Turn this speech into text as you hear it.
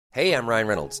Hey, I'm Ryan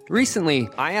Reynolds. Recently,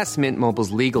 I asked Mint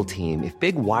Mobile's legal team if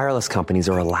big wireless companies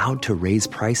are allowed to raise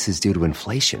prices due to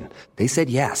inflation. They said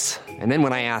yes. And then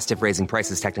when I asked if raising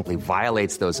prices technically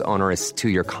violates those onerous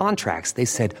two-year contracts, they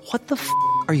said, "What the f***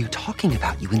 are you talking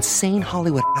about, you insane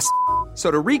Hollywood ass?" So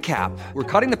to recap, we're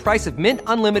cutting the price of Mint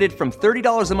Unlimited from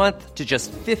 $30 a month to just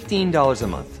 $15 a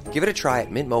month. Give it a try at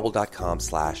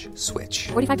mintmobile.com/switch.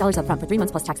 $45 up front for 3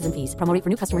 months plus taxes and fees. Promo rate for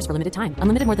new customers for limited time.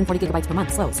 Unlimited more than 40 gigabytes per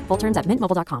month. Slows full terms at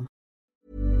mintmobile.com.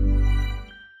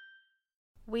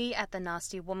 We at the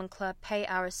Nasty Woman Club pay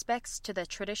our respects to the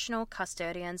traditional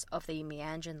custodians of the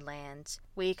Meanjin land.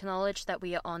 We acknowledge that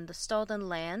we are on the stolen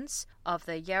lands of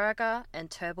the Yaraga and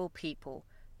Turrbal people,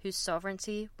 whose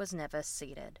sovereignty was never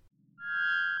ceded.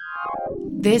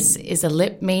 This is a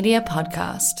Lip Media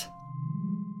podcast.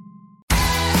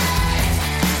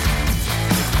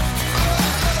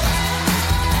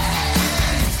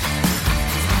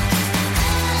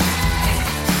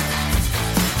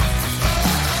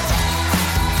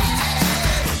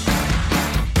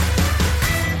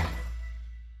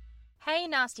 Hey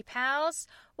Nasty Pals,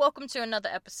 welcome to another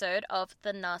episode of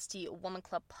the Nasty Woman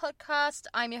Club podcast.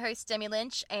 I'm your host Demi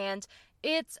Lynch and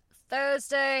it's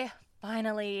Thursday,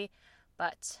 finally.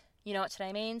 But you know what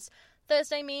today means?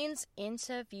 Thursday means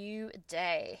interview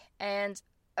day. And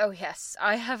oh yes,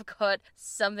 I have got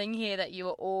something here that you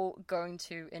are all going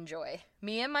to enjoy.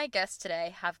 Me and my guest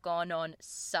today have gone on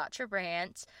such a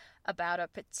rant about a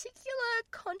particular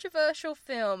controversial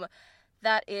film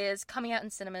that is coming out in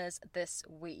cinemas this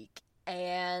week.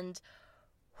 And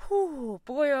whew,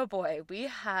 boy oh boy, we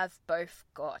have both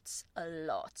got a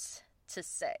lot to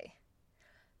say.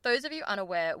 Those of you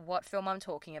unaware what film I'm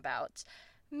talking about,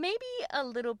 maybe a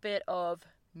little bit of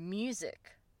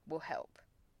music will help.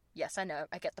 Yes, I know,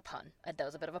 I get the pun. There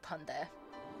was a bit of a pun there.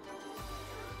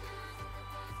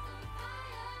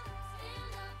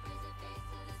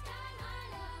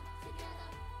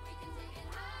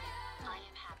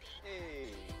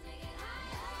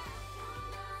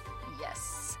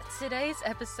 Yes, today's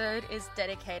episode is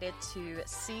dedicated to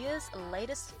Sia's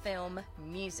latest film,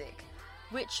 Music,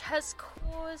 which has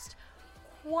caused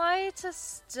quite a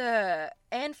stir,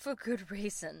 and for good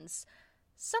reasons.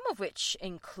 Some of which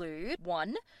include,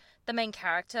 1, the main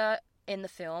character in the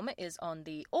film is on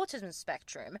the autism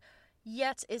spectrum,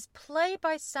 yet is played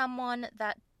by someone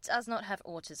that does not have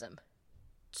autism.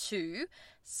 2,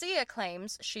 Sia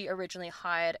claims she originally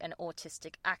hired an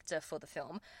autistic actor for the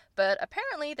film, but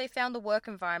apparently they found the work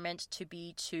environment to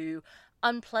be too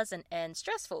unpleasant and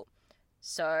stressful.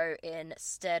 So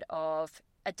instead of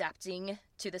adapting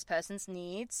to this person's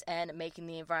needs and making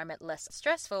the environment less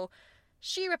stressful,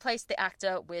 she replaced the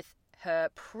actor with her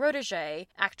protege,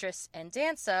 actress and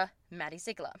dancer, Maddie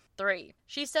Ziegler. 3,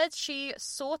 she said she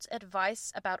sought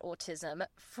advice about autism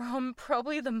from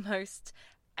probably the most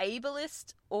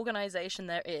ableist organization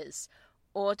there is,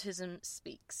 Autism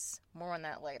Speaks. More on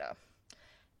that later.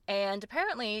 And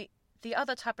apparently, the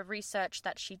other type of research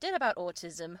that she did about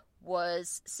autism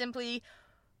was simply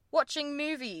watching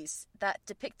movies that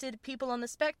depicted people on the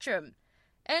spectrum.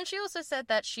 And she also said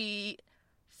that she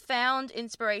found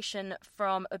inspiration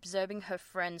from observing her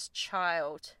friend's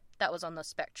child that was on the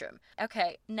spectrum.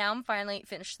 Okay, now I'm finally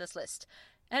finished this list.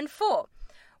 And 4,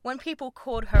 when people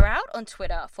called her out on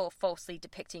Twitter for falsely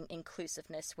depicting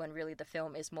inclusiveness when really the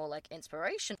film is more like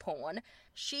inspiration porn,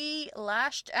 she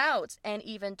lashed out and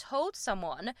even told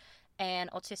someone, an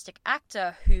autistic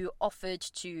actor who offered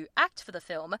to act for the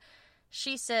film,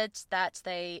 she said that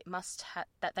they must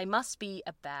be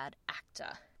a bad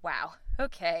actor. Wow,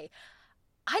 okay.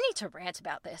 I need to rant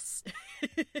about this.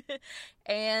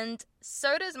 And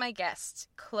so does my guest,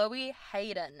 Chloe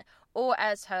Hayden, or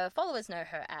as her followers know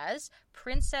her as,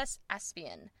 Princess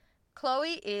Aspian.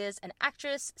 Chloe is an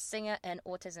actress, singer, and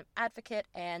autism advocate,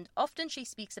 and often she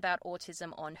speaks about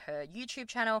autism on her YouTube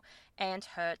channel and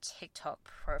her TikTok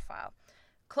profile.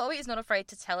 Chloe is not afraid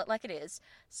to tell it like it is,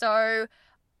 so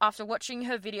after watching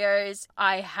her videos,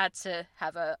 I had to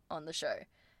have her on the show.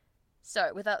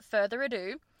 So, without further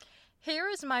ado, here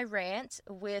is my rant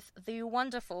with the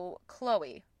wonderful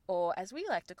Chloe, or as we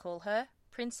like to call her,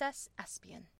 Princess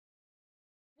Aspian.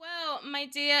 Well, my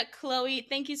dear Chloe,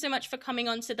 thank you so much for coming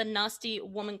on to the Nasty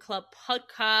Woman Club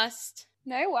podcast.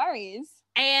 No worries.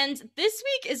 And this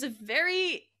week is a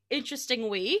very interesting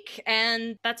week,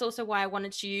 and that's also why I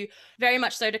wanted you very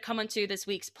much so to come onto this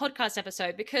week's podcast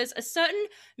episode, because a certain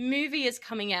movie is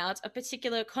coming out, a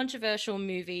particular controversial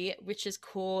movie, which is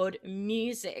called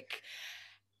Music.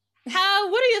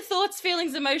 What are your thoughts,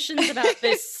 feelings, emotions about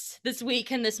this week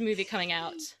and this movie coming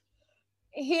out?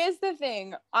 here's the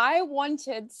thing. I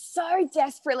wanted so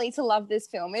desperately to love this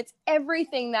film. It's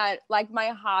everything that like my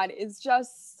heart is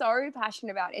just so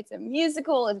passionate about. It's a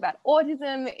musical. It's about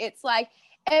autism. It's like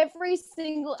every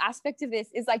single aspect of this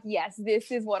is like, yes,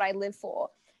 this is what I live for.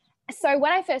 So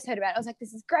when I first heard about it, I was like,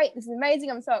 this is great. This is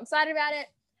amazing. I'm so excited about it.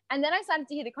 And then I started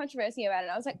to hear the controversy about it.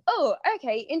 I was like, oh,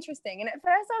 okay, interesting. And at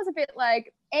first I was a bit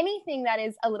like, anything that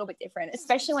is a little bit different,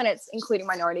 especially when it's including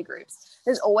minority groups,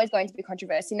 there's always going to be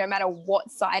controversy, no matter what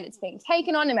side it's being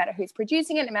taken on, no matter who's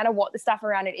producing it, no matter what the stuff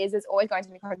around it is, there's always going to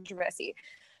be controversy.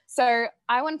 So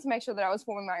I wanted to make sure that I was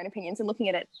forming my own opinions and looking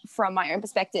at it from my own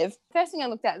perspective. First thing I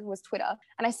looked at was Twitter,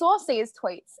 and I saw Sia's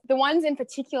tweets. The ones in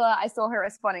particular, I saw her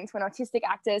responding to an autistic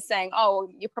actor saying, oh,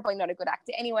 you're probably not a good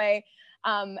actor anyway.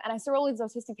 And I saw all these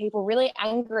autistic people really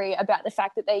angry about the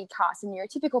fact that they cast a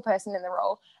neurotypical person in the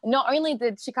role. And not only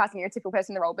did she cast a neurotypical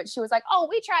person in the role, but she was like, oh,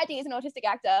 we tried to use an autistic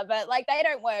actor, but like they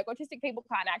don't work. Autistic people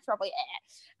can't act properly.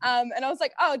 And I was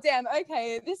like, oh, damn,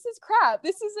 okay, this is crap.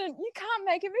 You can't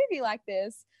make a movie like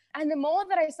this. And the more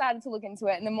that I started to look into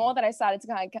it and the more that I started to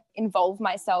kind of involve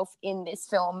myself in this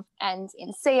film and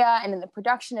in Sia and in the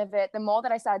production of it, the more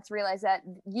that I started to realize that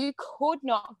you could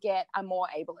not get a more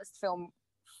ableist film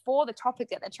for the topic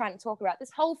that they're trying to talk about.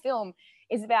 This whole film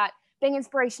is about being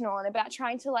inspirational and about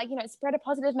trying to spread a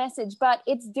positive message, but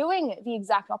it's doing the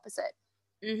exact opposite.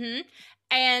 Mm-hmm.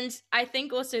 And I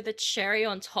think also the cherry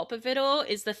on top of it all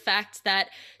is the fact that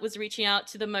it was reaching out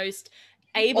to the most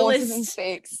ableist. Autism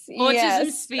Speaks. Autism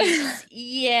Yes. Speaks.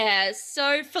 Yeah.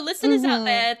 So for listeners out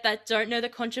there that don't know the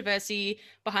controversy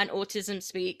behind Autism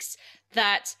Speaks,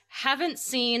 that haven't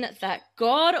seen that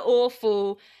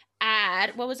god-awful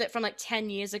ad, what was it, from like 10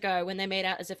 years ago when they made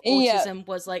out as if autism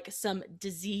was like some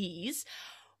disease.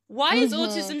 Why is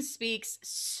Autism Speaks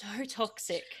so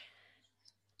toxic?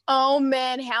 Oh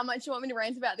man, how much you want me to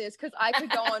rant about this? Because I could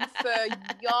go on for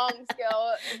yonks,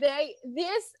 girl.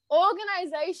 This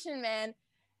organization, man,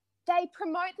 they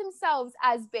promote themselves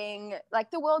as being like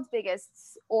the world's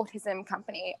biggest autism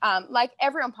company. Like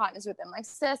everyone partners with them. Like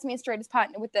Sesame Street is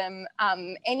partnered with them.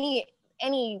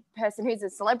 Any person who's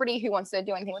a celebrity who wants to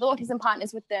do anything with autism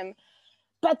partners with them.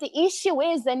 But the issue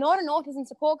is they're not an autism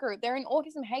support group. They're an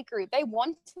autism hate group. They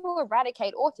want to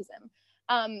eradicate autism.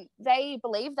 They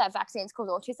believe that vaccines cause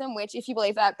autism, which if you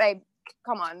believe that, babe,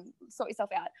 come on, sort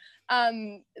yourself out.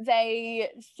 They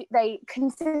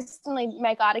consistently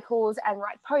make articles and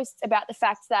write posts about the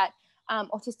fact that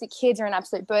autistic kids are an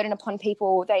absolute burden upon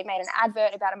people. They made an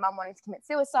advert about a mum wanting to commit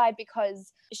suicide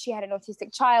because she had an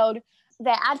autistic child.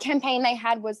 Their ad campaign they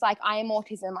had was like, I am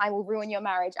autism. I will ruin your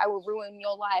marriage. I will ruin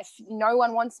your life. No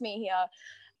one wants me here.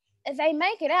 They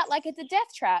make it out like it's a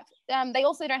death trap. They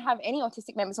also don't have any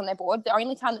autistic members on their board. The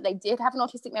only time that they did have an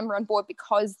autistic member on board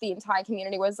because the entire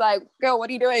community was like, girl, what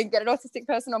are you doing? Get an autistic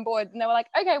person on board. And they were like,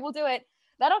 okay, we'll do it.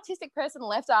 That autistic person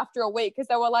left after a week because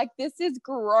they were like, this is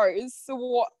gross.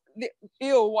 What?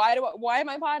 Ew, why am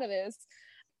I part of this?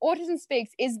 Autism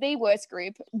Speaks is the worst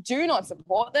group. Do not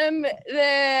support them.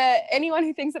 Anyone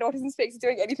who thinks that Autism Speaks is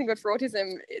doing anything good for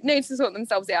autism needs to sort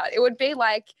themselves out. It would be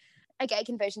like a gay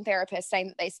conversion therapist saying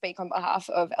that they speak on behalf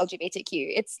of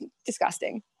LGBTQ. It's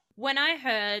disgusting. When I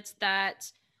heard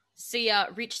that Sia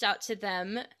reached out to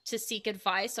them to seek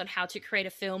advice on how to create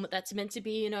a film that's meant to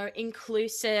be,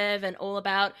 inclusive and all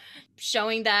about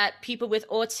showing that people with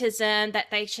autism, that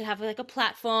they should have like a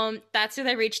platform, that's who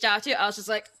they reached out to. I was just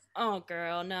like, oh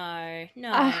girl, no,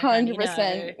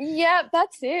 100%. Yeah,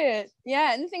 that's it.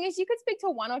 Yeah, and the thing is, you could speak to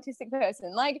one autistic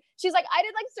person. Like, she's like, I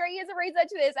did like 3 years of research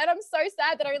for this, and I'm so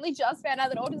sad that I only just found out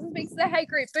that Autism Speaks is a hate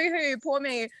group. Boo-hoo, poor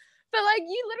me. But like,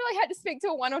 you literally had to speak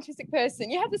to one autistic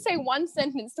person. You had to say one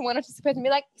sentence to one autistic person and be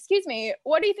like, excuse me,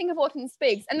 what do you think of Autism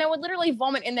Speaks? And they would literally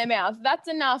vomit in their mouth. That's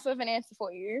enough of an answer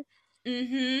for you.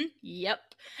 Yep.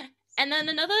 And then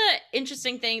another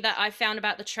interesting thing that I found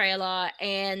about the trailer,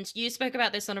 and you spoke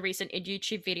about this on a recent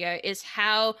YouTube video, is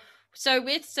how so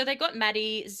they got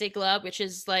Maddie Ziegler, which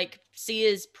is like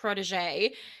Sia's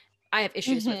protege. I have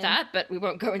issues with that, but we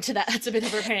won't go into that. That's a bit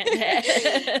of a rant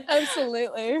there.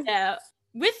 Absolutely. Yeah.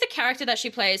 With the character that she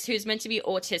plays, who's meant to be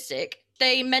autistic,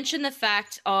 they mention the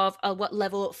fact of what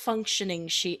level of functioning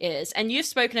she is. And you've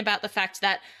spoken about the fact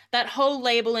that that whole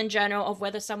label in general of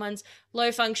whether someone's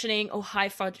low functioning or high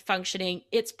functioning,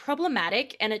 it's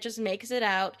problematic, and it just makes it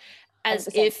out as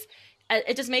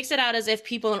 100%. If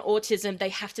people on autism, they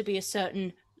have to be a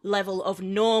certain level of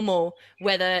normal,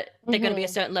 whether they're going to be a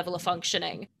certain level of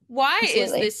functioning. Why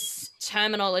is this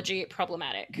terminology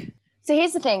problematic? So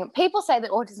here's the thing. People say that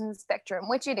autism is a spectrum,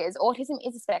 which it is. Autism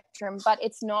is a spectrum, but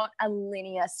it's not a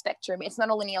linear spectrum. It's not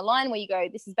a linear line where you go,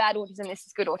 this is bad autism, this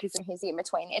is good autism, here's the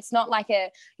in-between. It's not like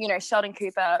a, Sheldon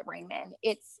Cooper, Rain Man.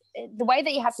 It's the way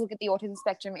that you have to look at the autism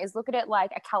spectrum is look at it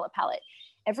like a color palette.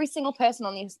 Every single person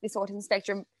on this autism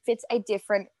spectrum fits a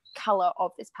different color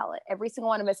of this palette. Every single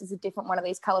one of us is a different one of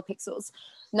these color pixels.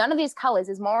 None of these colors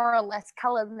is more or less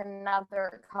color than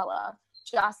another color,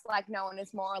 just like no one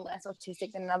is more or less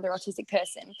autistic than another autistic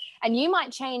person. And you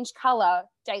might change color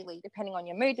daily, depending on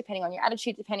your mood, depending on your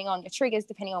attitude, depending on your triggers,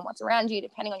 depending on what's around you,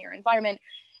 depending on your environment.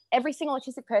 Every single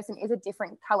autistic person is a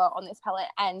different color on this palette,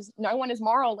 and no one is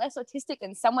more or less autistic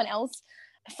than someone else.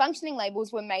 Functioning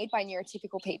labels were made by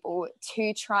neurotypical people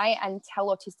to try and tell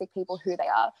autistic people who they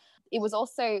are. It was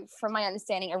also, from my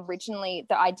understanding, originally,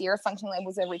 the idea of functioning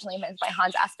labels was originally invented by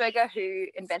Hans Asperger, who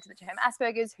invented the term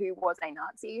Asperger's, who was a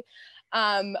Nazi.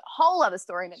 Whole other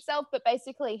story in itself, but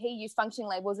basically he used functioning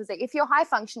labels as if you're high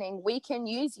functioning, we can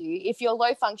use you. If you're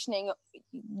low functioning,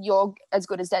 you're as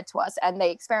good as dead to us. And they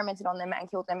experimented on them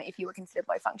and killed them if you were considered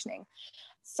low functioning.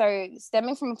 So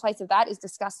stemming from a place of that is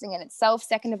disgusting in itself.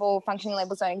 Second of all, functioning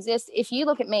labels don't exist. If you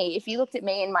looked at me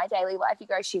in my daily life, you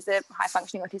go, she's a high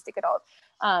functioning autistic adult.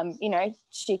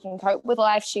 She can cope with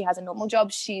life. She has a normal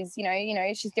job. She's,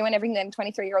 she's doing everything that a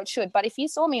 23-year-old should. But if you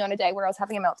saw me on a day where I was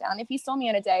having a meltdown, if you saw me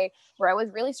on a day where I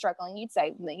was really struggling, you'd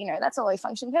say, that's a low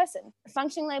functioning person.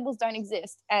 Functioning labels don't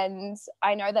exist. And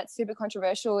I know that's super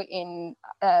controversial in,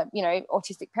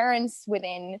 autistic parents,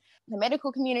 within the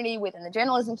medical community, within the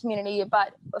journalism community,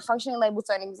 but functioning labels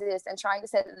don't exist. And trying to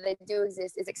say that they do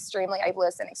exist is extremely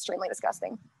ableist and extremely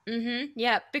disgusting. Mm-hmm.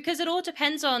 Yeah, because it all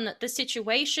depends on the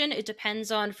situation. It depends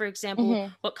on, for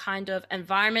example, what kind of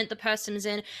environment the person is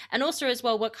in, and also as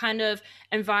well what kind of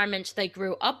environment they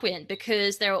grew up in.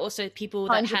 Because there are also people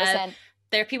that 100%.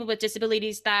 There are people with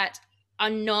disabilities that are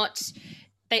not.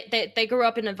 They grew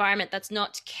up in an environment that's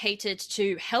not catered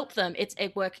to help them. It's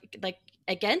a work like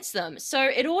against them. So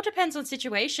it all depends on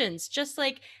situations. Just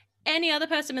like any other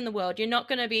person in the world, you're not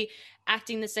going to be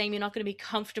acting the same. You're not going to be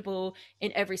comfortable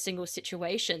in every single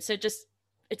situation. So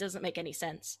it doesn't make any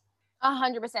sense.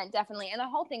 100%, definitely. And the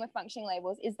whole thing with functioning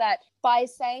labels is that by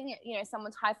saying,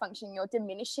 someone's high functioning, you're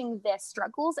diminishing their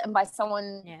struggles. And by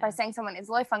saying someone is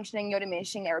low functioning, you're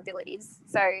diminishing their abilities.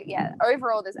 So yeah,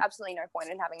 overall, there's absolutely no point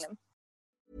in having them.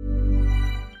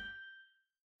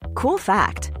 Cool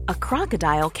fact, a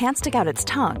crocodile can't stick out its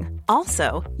tongue.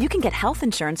 Also, you can get health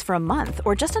insurance for a month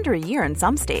or just under a year in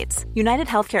some states. United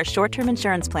Healthcare short-term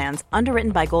insurance plans,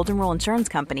 underwritten by Golden Rule Insurance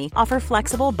Company, offer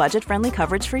flexible, budget-friendly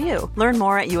coverage for you. Learn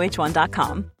more at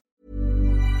uh1.com.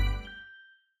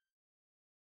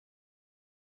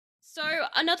 So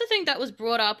another thing that was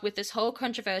brought up with this whole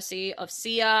controversy of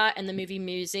Sia and the movie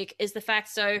Music is the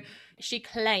fact, she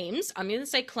claims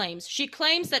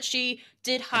that she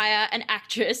did hire an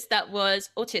actress that was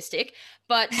autistic,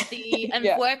 but the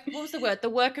the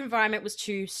work environment was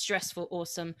too stressful,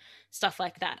 awesome, stuff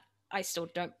like that. I still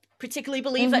don't particularly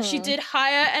believe that she did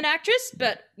hire an actress,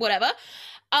 but whatever.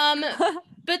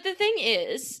 But the thing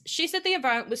is, she said the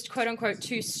environment was quote unquote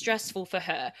too stressful for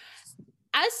her.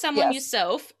 As someone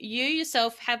yourself, you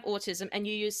yourself have autism, and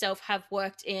you yourself have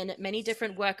worked in many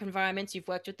different work environments. You've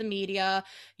worked with the media,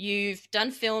 you've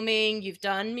done filming, you've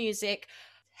done music.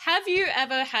 Have you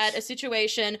ever had a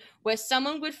situation where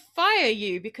someone would fire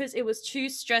you because it was too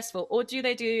stressful? Or do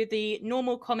they do the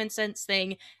normal common sense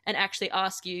thing and actually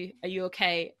ask you, are you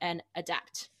okay, and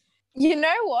adapt? You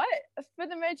know what? For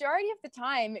the majority of the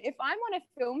time, if I'm on a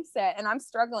film set and I'm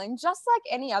struggling, just like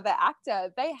any other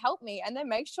actor, they help me and they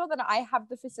make sure that I have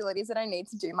the facilities that I need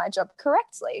to do my job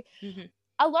correctly. Mm-hmm.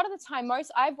 A lot of the time,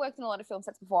 I've worked in a lot of film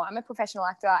sets before. I'm a professional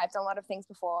actor. I've done a lot of things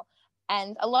before.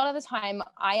 And a lot of the time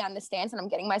I understand, and I'm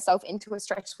getting myself into a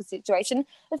stressful situation.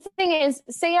 The thing is,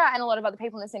 Sia and a lot of other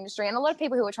people in this industry, and a lot of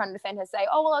people who are trying to defend her say,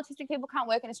 oh, well, autistic people can't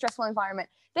work in a stressful environment.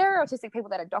 There are autistic people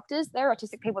that are doctors. There are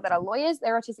autistic people that are lawyers.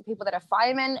 There are autistic people that are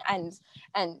firemen and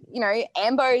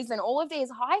AMBOs and all of these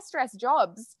high stress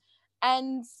jobs.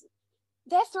 And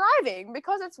they're thriving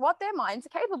because it's what their minds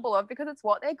are capable of, because it's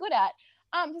what they're good at.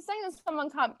 To saying that someone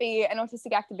can't be an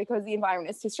autistic actor because the environment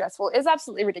is too stressful is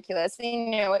absolutely ridiculous.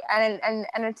 And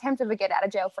an attempt of a get out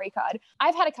of jail free card.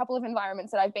 I've had a couple of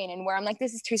environments that I've been in where I'm like,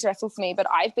 this is too stressful for me, but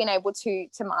I've been able to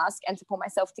mask and to pull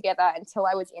myself together until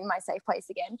I was in my safe place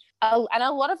again. And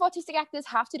a lot of autistic actors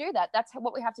have to do that. That's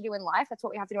what we have to do in life. That's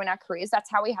what we have to do in our careers.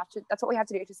 That's what we have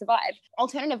to do to survive.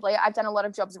 Alternatively, I've done a lot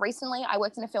of jobs recently. I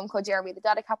worked in a film called Jeremy the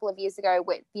Dad a couple of years ago,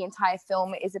 where the entire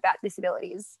film is about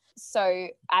disabilities. So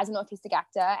as an autistic actor,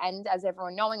 and as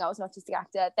everyone knowing I was an autistic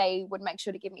actor, they would make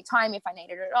sure to give me time if I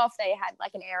needed it off. They had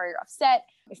like an area of set.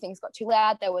 If things got too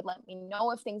loud, they would let me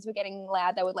know if things were getting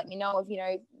loud. They would let me know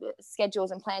if,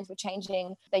 schedules and plans were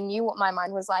changing. They knew what my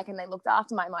mind was like, and they looked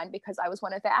after my mind because I was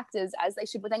one of their actors, as they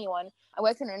should with anyone. I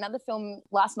worked in another film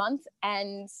last month,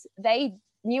 and they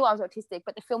knew I was autistic,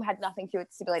 but the film had nothing to do with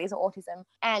disabilities or autism.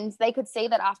 And they could see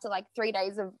that after like 3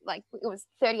 days of like, it was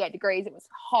 38 degrees, it was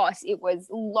hot, it was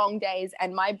long days,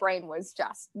 and my brain was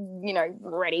just, you know,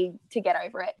 ready to get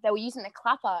over it. They were using the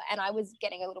clapper and I was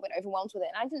getting a little bit overwhelmed with it.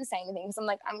 And I didn't say anything because I'm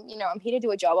like, I'm here to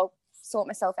do a job. I'll sort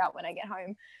myself out when I get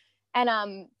home.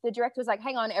 And the director was like,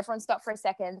 hang on, everyone stop for a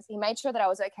second. He made sure that I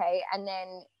was okay. And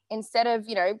then instead of,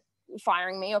 you know,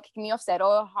 firing me or kicking me off set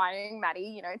or hiring Maddie,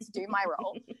 you know, to do my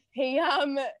role, he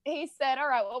said, all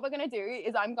right, what we're going to do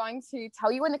is I'm going to tell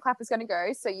you when the clap is going to go,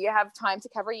 so you have time to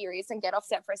cover your ears and get off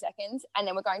set for a second, and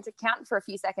then we're going to count for a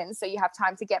few seconds so you have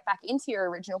time to get back into your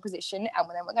original position, and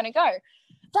then we're going to go.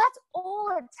 That's all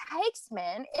it takes,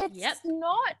 man. It's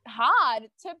not hard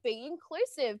to be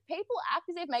inclusive. People act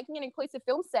as if making an inclusive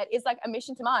film set is like a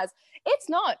mission to Mars. It's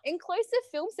not. Inclusive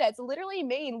film sets literally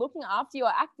mean looking after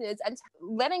your actors and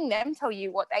letting them tell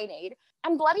you what they need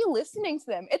and bloody listening to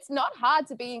them. It's not hard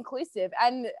to be inclusive.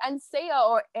 And Sia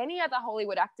or any other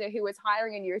Hollywood actor who is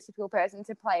hiring a neurotypical person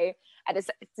to play a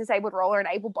disabled role or an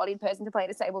able-bodied person to play a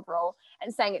disabled role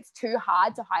and saying it's too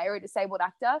hard to hire a disabled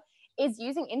actor is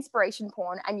using inspiration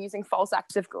porn and using false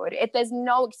acts of good. There's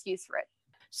no excuse for it.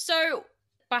 So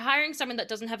by hiring someone that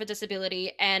doesn't have a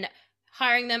disability and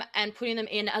hiring them and putting them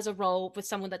in as a role with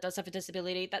someone that does have a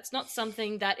disability, that's not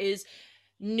something that is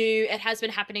new. It has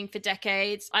been happening for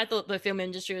decades. I thought the film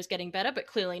industry was getting better, but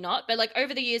clearly not. But like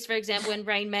over the years, for example, in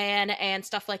Rain Man and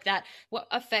stuff like that, what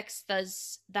effects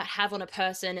does that have on a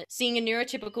person? Seeing a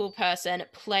neurotypical person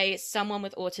play someone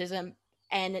with autism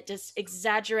and just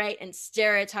exaggerate and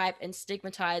stereotype and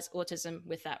stigmatize autism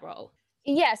with that role.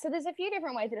 Yeah, so there's a few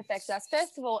different ways it affects us.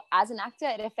 First of all, as an actor,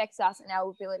 it affects us and our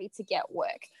ability to get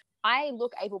work. I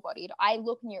look able-bodied, I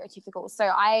look neurotypical, so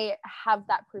I have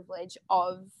that privilege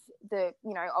of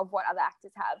of what other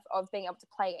actors have, of being able to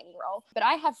play any role. But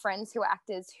I have friends who are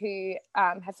actors who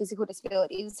have physical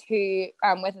disabilities, who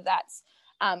whether that's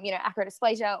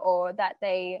acrodysplasia or that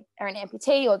they are an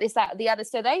amputee or this, that, or the other.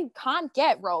 So they can't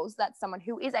get roles that someone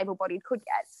who is able-bodied could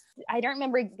get. I don't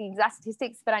remember the exact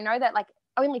statistics, but I know that like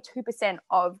only 2%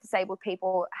 of disabled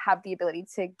people have the ability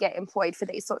to get employed for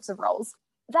these sorts of roles.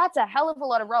 That's a hell of a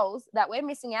lot of roles that we're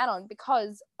missing out on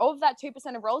because of that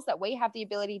 2% of roles that we have the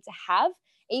ability to have,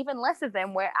 even less of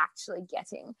them we're actually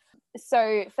getting.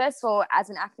 So first of all,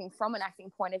 from an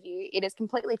acting point of view, it is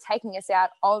completely taking us out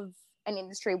of an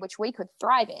industry which we could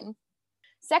thrive in.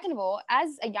 Second of all,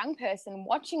 as a young person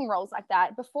watching roles like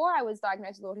that, before I was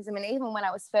diagnosed with autism and even when I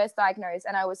was first diagnosed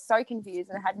and I was so confused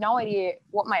and I had no idea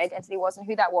what my identity was and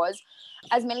who that was,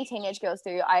 as many teenage girls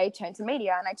do, I turned to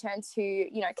media and I turned to,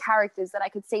 characters that I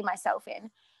could see myself in.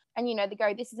 And, they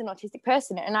go, this is an autistic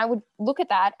person. And I would look at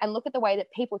that and look at the way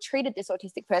that people treated this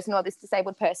autistic person or this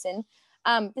disabled person.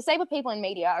 Disabled people in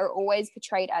media are always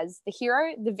portrayed as the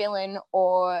hero, the villain,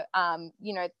 or,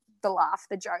 the laugh,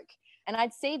 the joke. And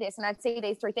I'd see this and I'd see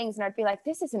these three things and I'd be like,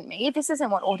 this isn't me. This isn't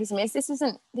what autism is. This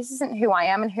isn't who I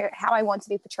am and how I want to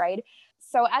be portrayed.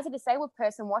 So as a disabled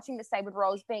person, watching disabled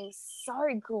roles being so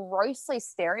grossly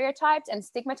stereotyped and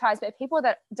stigmatized by people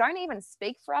that don't even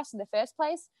speak for us in the first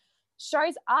place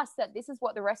shows us that this is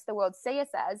what the rest of the world see us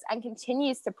as and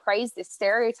continues to praise this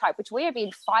stereotype, which we have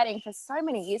been fighting for so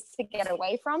many years to get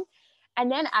away from.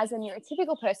 And then as a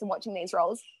neurotypical person watching these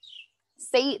roles,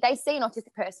 they see an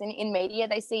autistic person in media,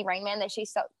 they see Rain Man, they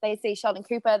see Sheldon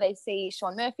Cooper, they see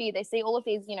Sean Murphy, they see all of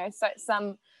these,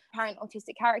 some apparent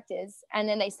autistic characters, and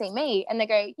then they see me and they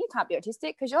go, you can't be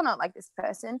autistic because you're not like this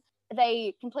person.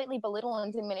 They completely belittle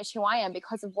and diminish who I am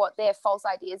because of what their false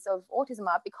ideas of autism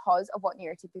are because of what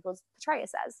neurotypicals portray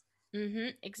us as. Mm-hmm,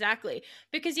 exactly.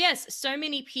 Because yes, so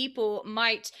many people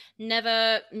might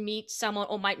never meet someone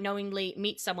or might knowingly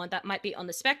meet someone that might be on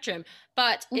the spectrum.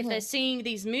 But if they're seeing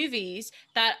these movies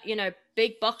that,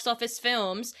 big box office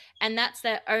films, and that's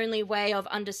their only way of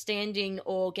understanding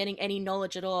or getting any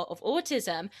knowledge at all of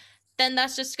autism, then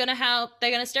that's just how they're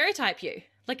going to stereotype you.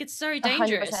 Like, it's so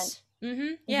dangerous.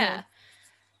 100%. Yeah.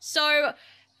 So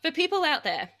for people out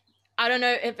there, I don't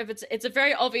know if it's a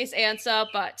very obvious answer,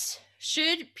 but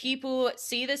should people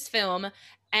see this film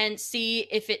and see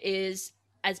if it is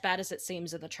as bad as it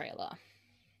seems in the trailer?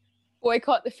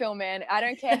 Boycott the film, man. I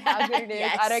don't care how good it is.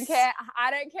 Yes. I don't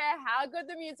care how good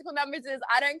the musical numbers is.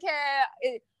 I don't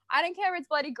care it's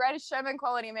bloody Greatest Showman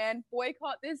quality, man.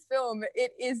 Boycott this film.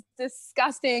 It is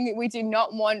disgusting. We do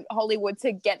not want Hollywood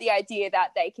to get the idea that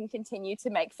they can continue to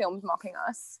make films mocking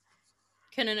us.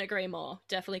 Couldn't agree more.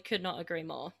 Definitely could not agree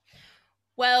more.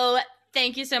 Well,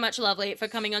 thank you so much, Lovely, for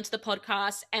coming onto the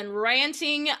podcast and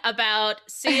ranting about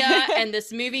Sia and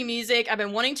this movie music. I've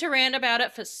been wanting to rant about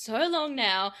it for so long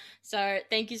now. So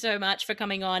thank you so much for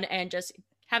coming on and just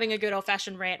having a good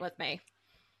old-fashioned rant with me.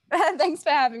 Thanks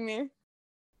for having me.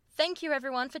 Thank you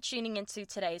everyone for tuning into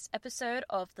today's episode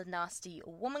of the Nasty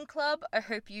Woman Club. I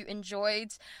hope you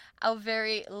enjoyed our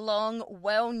very long,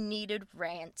 well-needed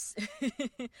rants.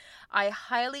 I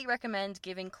highly recommend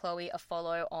giving Chloe a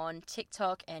follow on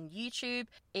TikTok and YouTube.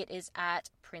 It is at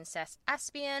Princess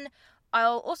Aspian.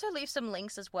 I'll also leave some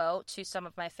links as well to some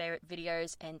of my favorite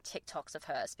videos and TikToks of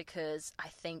hers because I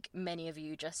think many of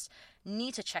you just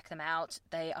need to check them out.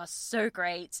 They are so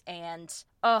great and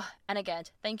again,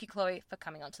 thank you Chloe for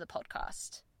coming onto the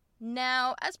podcast.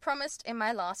 Now, as promised in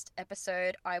my last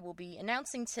episode, I will be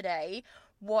announcing today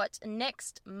what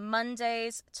next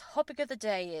Monday's topic of the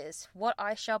day is, what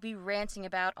I shall be ranting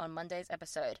about on Monday's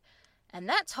episode. And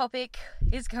that topic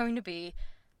is going to be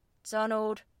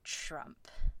Donald Trump.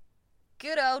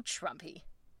 Good old Trumpy.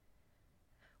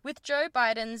 With Joe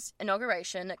Biden's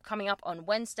inauguration coming up on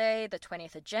Wednesday, the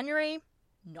 20th of January,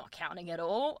 not counting at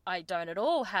all, I don't at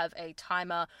all have a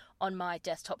timer on my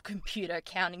desktop computer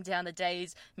counting down the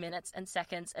days, minutes, and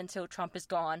seconds until Trump is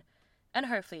gone, and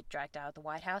hopefully dragged out of the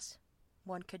White House.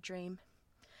 One could dream.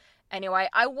 Anyway,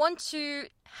 I want to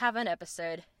have an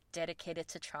episode dedicated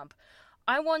to Trump.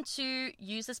 I want to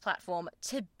use this platform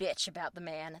to bitch about the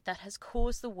man that has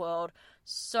caused the world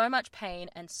so much pain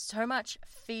and so much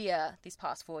fear these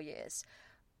past 4 years.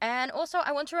 And also,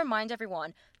 I want to remind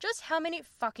everyone just how many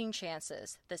fucking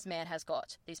chances this man has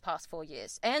got these past 4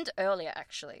 years, and earlier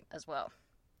actually as well.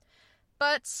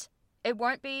 But it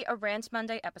won't be a Rant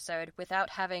Monday episode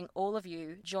without having all of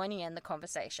you joining in the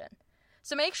conversation.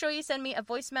 So make sure you send me a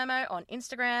voice memo on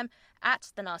Instagram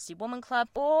at The Nasty Woman Club,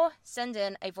 or send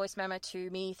in a voice memo to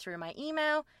me through my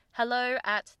email,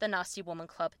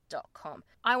 hello@thenastywomanclub.com.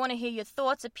 I want to hear your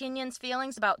thoughts, opinions,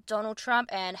 feelings about Donald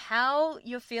Trump and how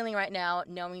you're feeling right now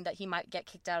knowing that he might get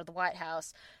kicked out of the White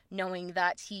House, knowing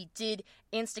that he did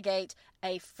instigate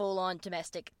a full-on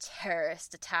domestic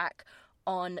terrorist attack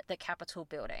on the Capitol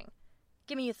building.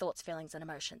 Give me your thoughts, feelings, and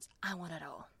emotions. I want it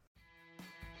all.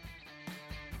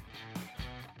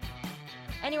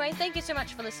 Anyway, thank you so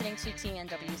much for listening to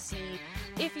TNWC.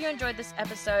 If you enjoyed this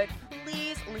episode,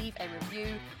 please leave a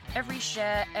review. Every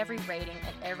share, every rating,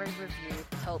 and every review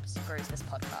helps grow this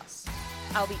podcast.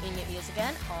 I'll be in your ears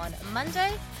again on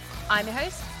Monday. I'm your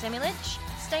host, Demi Lynch.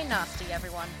 Stay nasty,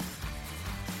 everyone.